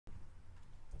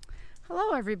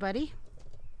Hello everybody.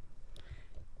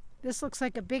 This looks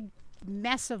like a big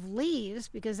mess of leaves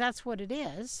because that's what it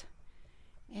is.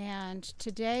 And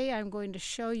today I'm going to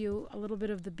show you a little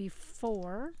bit of the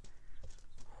before,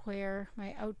 where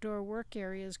my outdoor work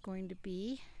area is going to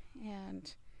be.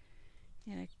 And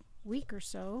in a week or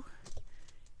so,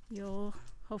 you'll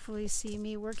hopefully see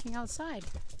me working outside.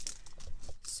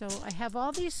 So I have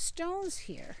all these stones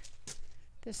here.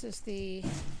 This is the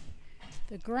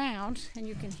ground, and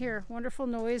you can hear wonderful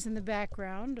noise in the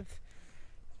background of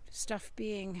stuff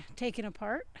being taken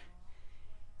apart.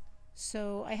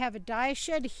 So I have a dye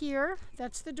shed here,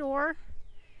 that's the door,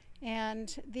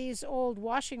 and these old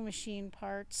washing machine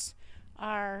parts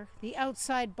are the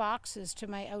outside boxes to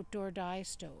my outdoor dye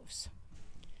stoves.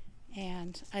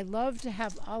 And I love to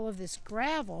have all of this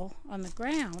gravel on the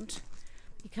ground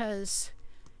because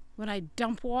when I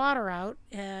dump water out,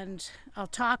 and I'll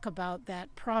talk about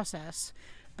that process,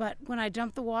 but when I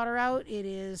dump the water out, it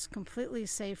is completely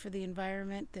safe for the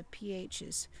environment. The pH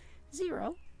is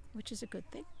 0, which is a good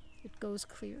thing. It goes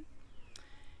clear.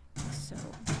 So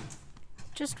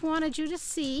just wanted you to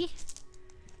see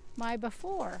my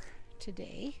before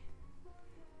today,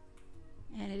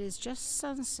 and it is just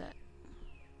sunset.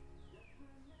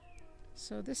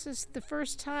 So this is the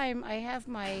first time I have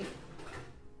my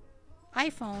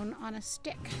iPhone on a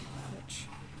stick, which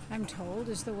I'm told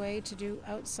is the way to do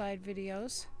outside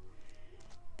videos.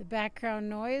 The background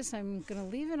noise, I'm going to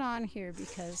leave it on here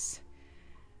because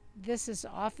this is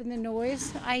often the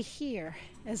noise I hear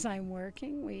as I'm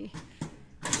working. We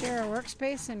share a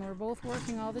workspace and we're both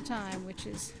working all the time, which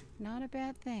is not a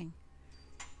bad thing.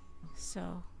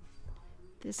 So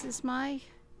this is my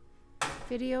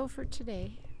video for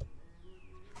today.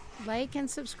 Like and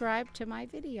subscribe to my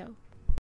video.